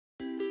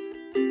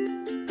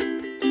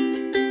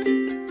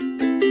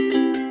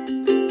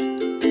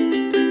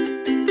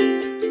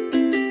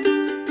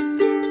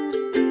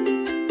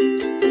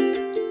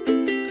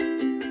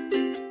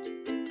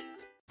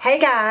Hey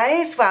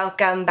guys,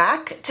 welcome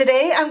back.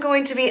 Today I'm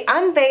going to be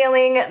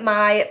unveiling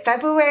my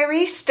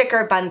February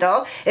sticker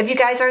bundle. If you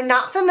guys are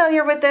not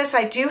familiar with this,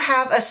 I do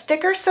have a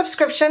sticker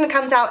subscription. It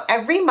comes out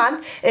every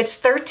month.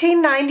 It's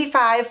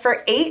 $13.95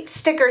 for 8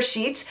 sticker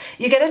sheets.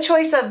 You get a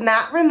choice of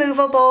matte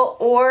removable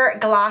or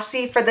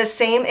glossy for the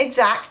same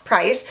exact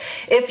price.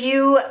 If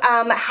you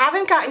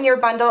haven't gotten your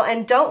bundle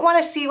and don't want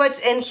to see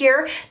what's in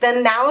here,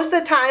 then now is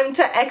the time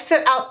to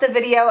exit out the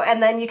video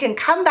and then you can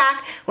come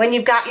back when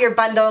you've got your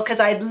bundle,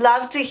 because I'd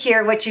love to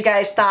hear what you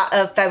guys thought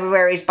of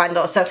February's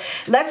bundle. So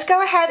let's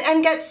go ahead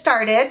and get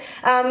started.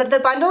 The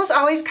bundles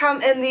always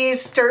come in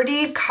these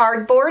sturdy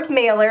cardboard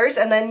mailers,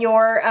 and then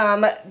your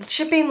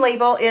shipping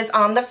label is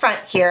on the front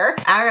here.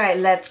 All right,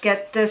 let's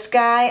get this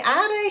guy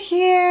out of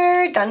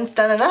here. Dun,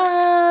 dun, dun,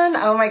 dun.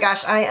 Oh my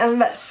gosh, I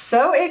am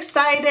so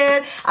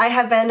excited. I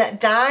have been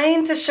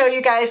dying to show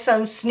you guys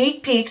some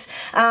sneak peeks.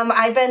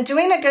 I've been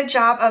doing a good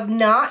job of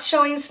not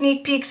showing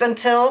sneak peeks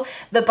until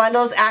the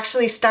bundles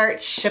actually start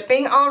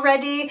shipping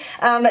already.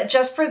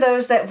 Just for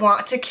those that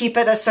want to keep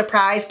it a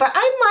surprise, but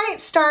I might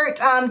start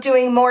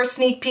doing more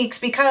sneak peeks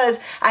because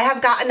I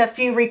have gotten a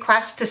few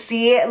requests to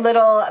see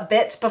little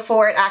bits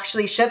before it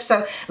actually ships.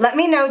 So let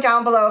me know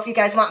down below if you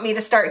guys want me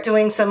to start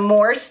doing some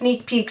more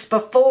sneak peeks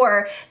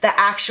before the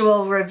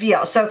actual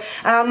reveal. So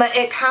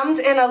it comes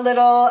in a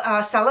little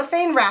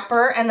cellophane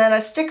wrapper and then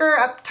a sticker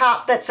up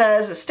top that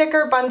says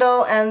sticker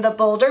bundle and the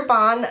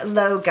Bolderbon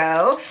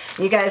logo.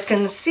 You guys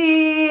can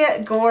see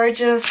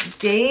gorgeous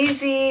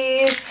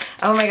daisies.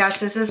 Oh my gosh,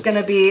 this is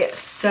gonna be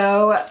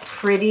so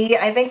pretty.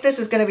 I think this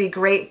is gonna be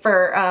great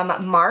for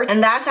March,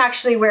 and that's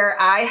actually where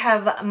I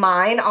have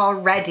mine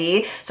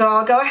already. So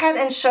I'll go ahead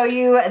and show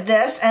you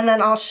this, and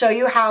then I'll show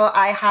you how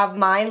I have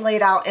mine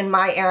laid out in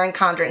my Erin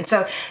Condren.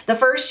 So the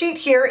first sheet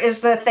here is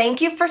the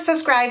thank you for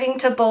subscribing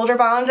to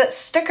Bolderbon's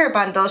sticker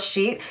bundle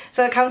sheet.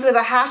 So it comes with a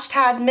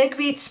hashtag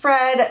midweek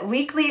spread,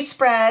 weekly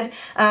spread,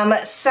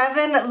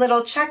 7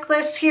 little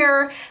checklists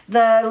here,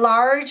 the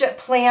large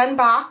plan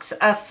box,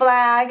 a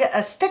flag,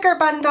 a sticker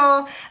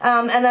bundle,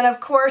 and then of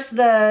course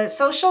the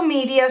social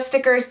media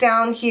stickers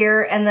down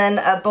here, and then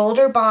a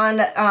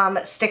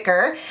Bolderbon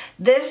sticker.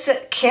 This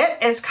kit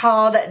is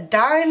called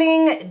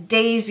Darling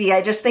Daisy.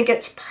 I just think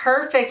it's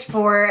perfect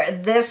for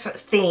this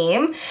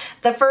theme.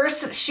 The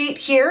first sheet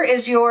here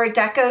is your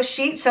deco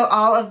sheet, so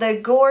all of the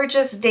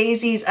gorgeous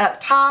daisies up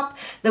top,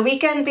 the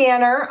weekend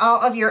banner,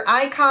 all of your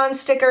icon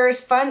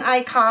stickers, fun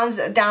icons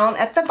down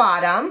at the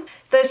bottom.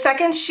 The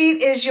second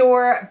sheet is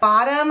your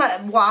bottom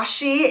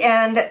washi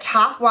and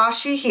top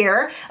washi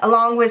here,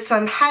 along with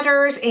some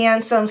headers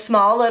and some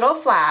small little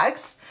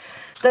flags.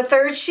 The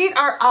third sheet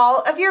are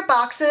all of your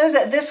boxes.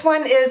 This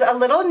one is a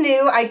little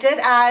new. I did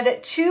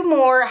add 2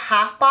 more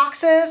half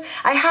boxes.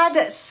 I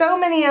had so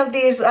many of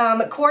these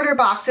quarter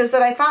boxes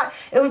that I thought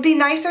it would be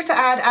nicer to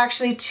add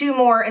actually 2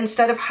 more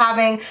instead of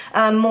having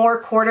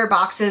more quarter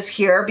boxes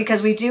here,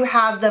 because we do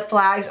have the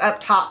flags up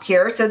top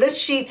here. So this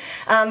sheet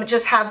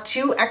just have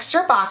 2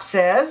 extra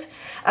boxes.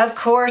 Of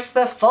course,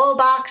 the full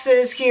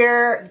boxes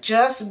here,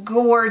 just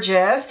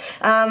gorgeous.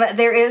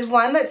 There is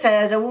one that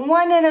says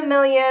 1 in a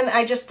million.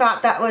 I just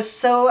thought that was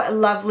so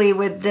lovely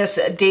with this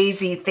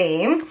daisy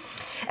theme.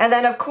 And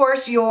then of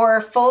course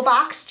your full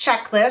box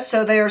checklist,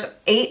 so there's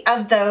 8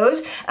 of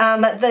those.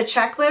 The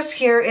checklist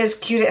here is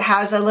cute. It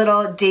has a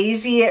little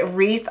daisy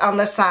wreath on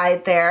the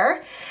side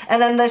there.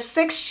 And then the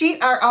 6th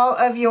sheet are all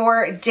of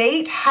your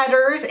date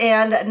headers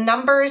and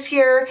numbers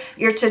here,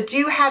 your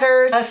to-do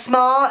headers, a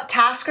small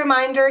task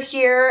reminder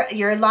here,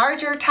 your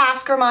larger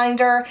task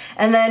reminder,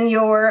 and then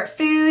your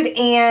food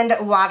and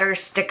water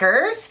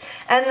stickers.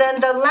 And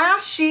then the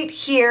last sheet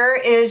here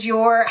is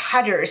your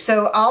headers.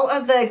 So all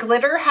of the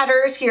glitter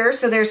headers here,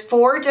 so there's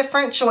 4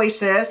 different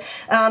choices.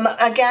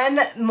 Again,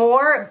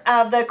 more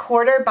of the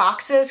quarter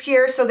boxes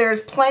here, so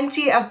there's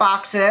plenty of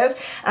boxes.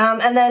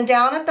 And then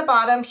down at the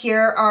bottom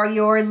here are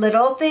your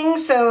little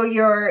things, so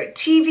your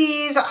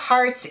TVs,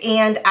 hearts,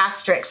 and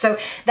asterisks. So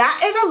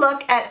that is a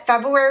look at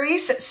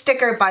February's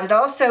sticker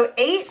bundle. So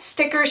 8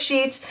 sticker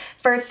sheets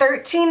for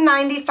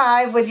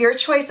 $13.95 with your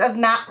choice of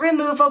matte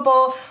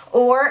removable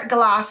or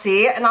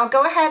glossy. And I'll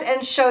go ahead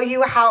and show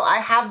you how I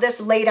have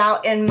this laid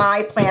out in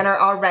my planner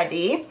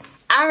already.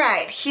 All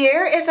right,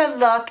 here is a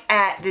look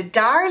at the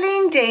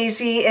Darling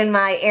Daisy in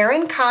my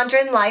Erin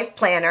Condren Life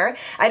Planner.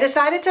 I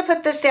decided to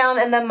put this down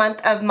in the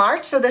month of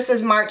March, so this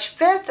is March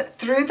 5th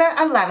through the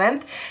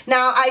 11th.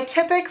 Now, I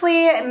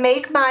typically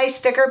make my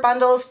sticker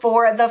bundles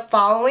for the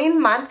following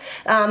month.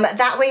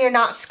 That way you're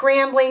not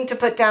scrambling to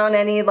put down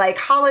any like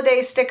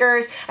holiday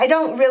stickers. I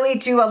don't really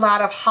do a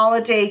lot of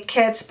holiday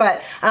kits,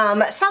 but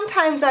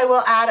sometimes I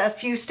will add a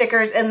few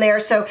stickers in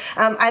there, so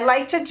I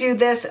like to do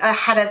this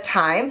ahead of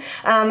time.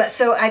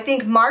 So I think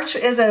think March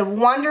is a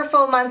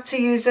wonderful month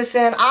to use this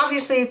in.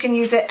 Obviously, you can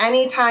use it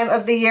any time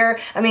of the year.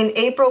 I mean,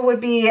 April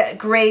would be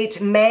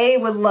great, May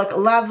would look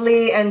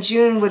lovely, and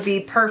June would be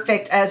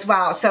perfect as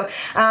well. So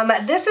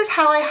this is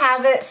how I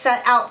have it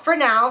set out for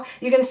now.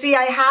 You can see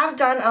I have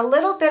done a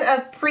little bit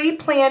of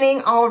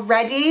pre-planning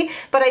already,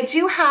 but I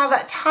do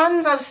have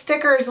tons of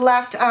stickers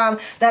left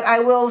that I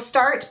will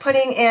start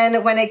putting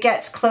in when it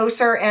gets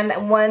closer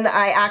and when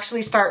I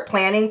actually start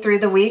planning through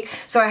the week.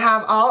 So I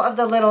have all of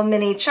the little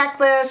mini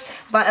checklists,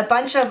 but a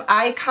bunch of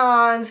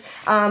icons,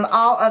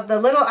 all of the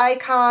little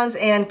icons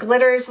and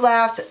glitters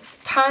left,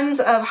 tons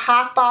of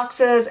half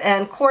boxes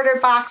and quarter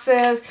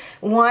boxes,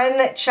 one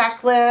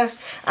checklist,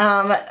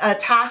 a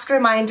task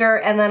reminder,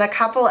 and then a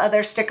couple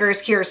other stickers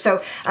here.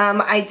 So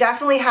I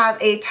definitely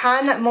have a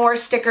ton more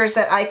stickers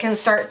that I can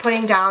start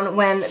putting down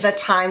when the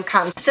time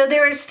comes. So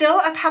there is still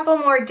a couple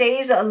more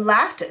days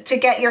left to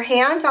get your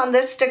hands on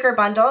this sticker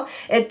bundle.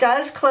 It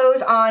does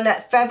close on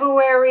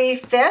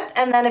February 5th,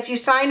 and then if you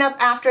sign up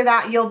after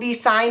that, you'll be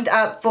signed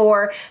up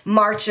for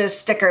March's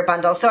sticker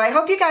bundle. So I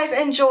hope you guys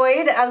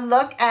enjoyed a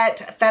look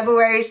at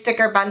February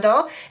sticker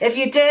bundle. If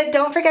you did,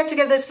 don't forget to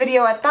give this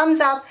video a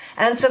thumbs up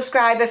and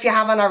subscribe if you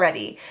haven't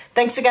already.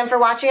 Thanks again for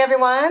watching,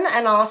 everyone,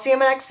 and I'll see you in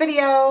my next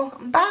video.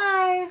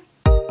 Bye!